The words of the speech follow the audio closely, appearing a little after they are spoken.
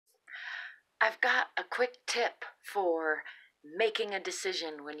I've got a quick tip for making a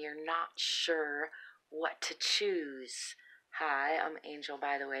decision when you're not sure what to choose. Hi, I'm Angel,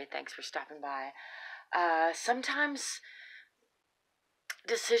 by the way. Thanks for stopping by. Sometimes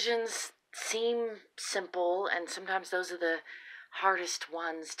decisions seem simple, and sometimes those are the hardest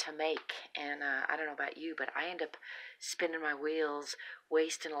ones to make. And I don't know about you, but I end up spinning my wheels,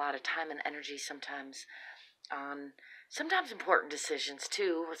 wasting a lot of time and energy sometimes on sometimes important decisions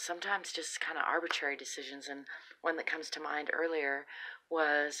too, sometimes just kind of arbitrary decisions. And one that comes to mind earlier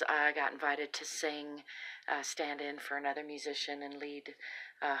was I got invited to sing, stand in for another musician and lead,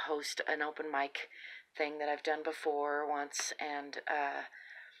 host an open mic thing that I've done before once, and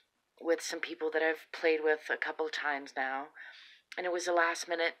with some people that I've played with a couple of times now. And it was a last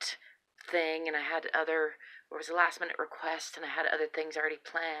minute thing, and it was a last minute request, and I had other things already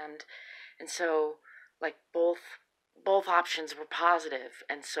planned. And so, like, both options were positive,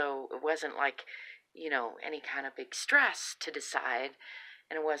 and so it wasn't like, any kind of big stress to decide,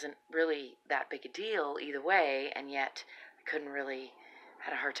 and it wasn't really that big a deal either way. And yet I couldn't really,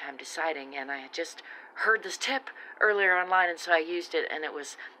 had a hard time deciding. And I had just heard this tip earlier online, and so I used it, and it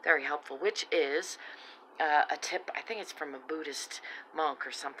was very helpful, which is a tip. I think it's from a Buddhist monk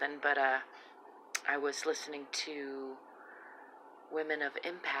or something, but I was listening to Women of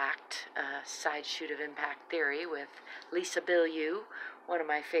Impact, side shoot of Impact Theory with Lisa Bilyeu, one of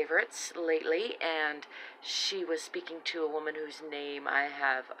my favorites lately, and she was speaking to a woman whose name I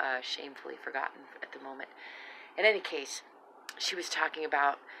have shamefully forgotten at the moment. In any case, she was talking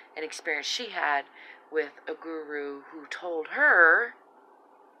about an experience she had with a guru who told her,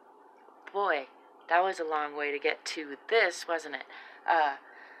 boy, that was a long way to get to this, wasn't it?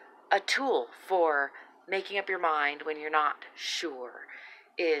 A tool for making up your mind when you're not sure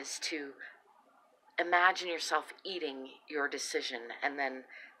is to imagine yourself eating your decision, and then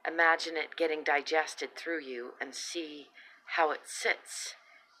imagine it getting digested through you, and see how it sits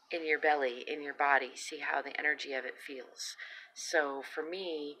in your belly, in your body, see how the energy of it feels. So for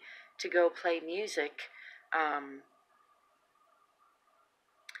me, to go play music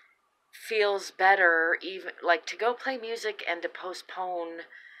feels better, even like to go play music and to postpone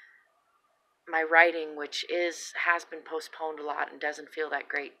my writing, which has been postponed a lot and doesn't feel that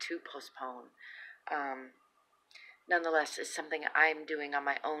great to postpone. Nonetheless, is something I'm doing on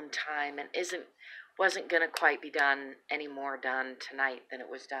my own time, and wasn't gonna quite be done any more done tonight than it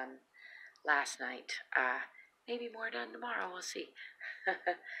was done last night. Maybe more done tomorrow. We'll see.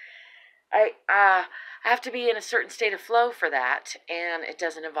 I have to be in a certain state of flow for that, and it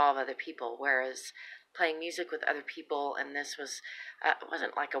doesn't involve other people. Whereas playing music with other people, and this was, it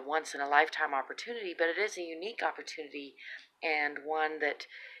wasn't like a once in a lifetime opportunity, but it is a unique opportunity, and one that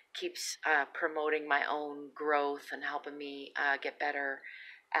keeps promoting my own growth and helping me get better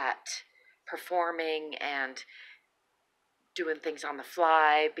at performing and doing things on the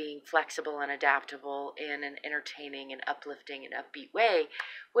fly, being flexible and adaptable in an entertaining and uplifting and upbeat way,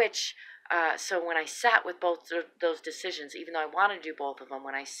 which, so when I sat with both those decisions, even though I wanted to do both of them,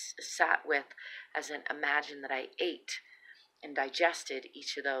 when I sat with, as in imagine that I ate and digested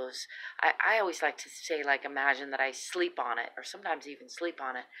each of those, I always like to say, like, imagine that I sleep on it, or sometimes even sleep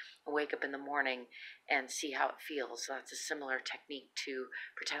on it, and wake up in the morning and see how it feels. So that's a similar technique to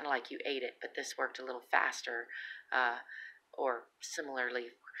pretend like you ate it, but this worked a little faster, or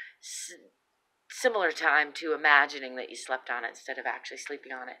similar time to imagining that you slept on it instead of actually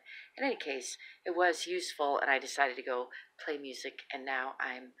sleeping on it. In any case, it was useful, and I decided to go play music, and now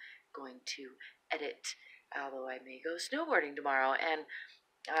I'm going to edit, although I may go snowboarding tomorrow. And,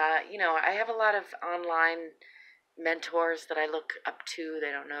 I have a lot of online mentors that I look up to.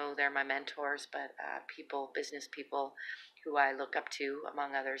 They don't know they're my mentors, but business people who I look up to,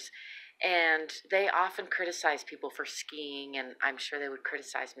 among others. And they often criticize people for skiing, and I'm sure they would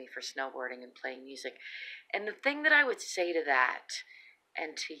criticize me for snowboarding and playing music. And the thing that I would say to that,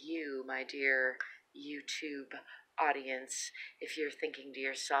 and to you, my dear YouTube audience, if you're thinking to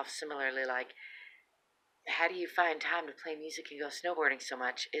yourself similarly, like, how do you find time to play music and go snowboarding so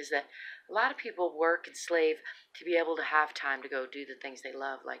much, is that a lot of people work and slave to be able to have time to go do the things they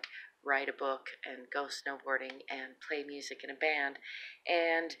love, like write a book and go snowboarding and play music in a band.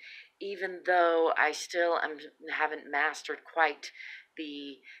 And even though I still haven't mastered quite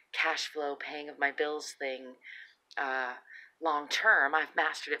the cash flow paying of my bills thing long term, I've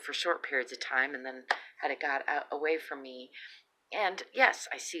mastered it for short periods of time, and then had it got away from me. And yes,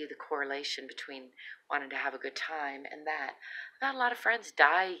 I see the correlation between wanting to have a good time and that. I've had a lot of friends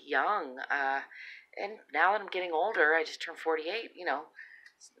die young, and now that I'm getting older, I just turned 48,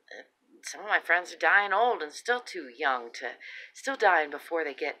 some of my friends are dying old and still too young to, still dying before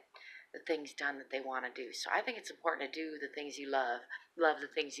they get the things done that they want to do. So I think it's important to do the things you love the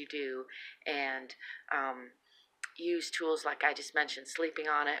things you do, and use tools like I just mentioned, sleeping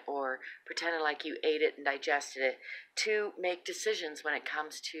on it or pretending like you ate it and digested it, to make decisions when it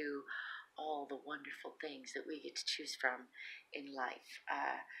comes to all the wonderful things that we get to choose from in life.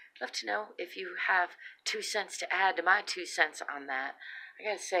 I'd love to know if you have 2 cents to add to my 2 cents on that. I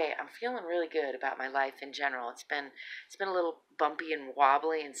gotta say, I'm feeling really good about my life in general. It's been a little bumpy and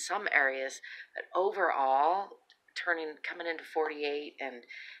wobbly in some areas, but overall, coming into 48 and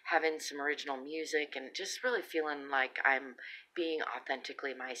having some original music and just really feeling like I'm being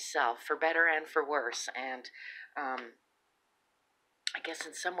authentically myself, for better and for worse. And I guess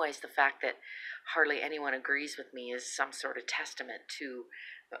in some ways the fact that hardly anyone agrees with me is some sort of testament to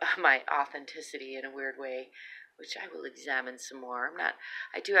my authenticity in a weird way, which I will examine some more.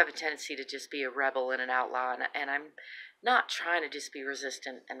 I do have a tendency to just be a rebel and an outlaw, and I'm not trying to just be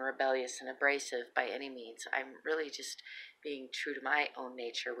resistant and rebellious and abrasive by any means. I'm really just being true to my own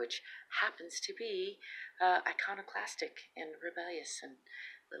nature, which happens to be iconoclastic and rebellious and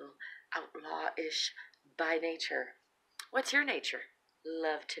little outlaw-ish by nature. What's your nature?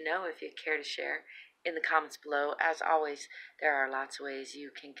 Love to know if you care to share in the comments below. As always, there are lots of ways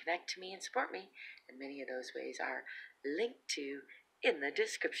you can connect to me and support me, and many of those ways are linked to in the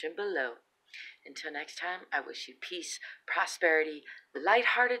description below. Until next time, I wish you peace, prosperity,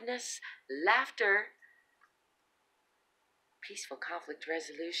 lightheartedness, laughter, peaceful conflict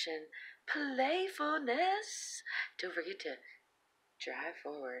resolution, playfulness. Don't forget to drive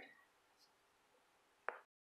forward.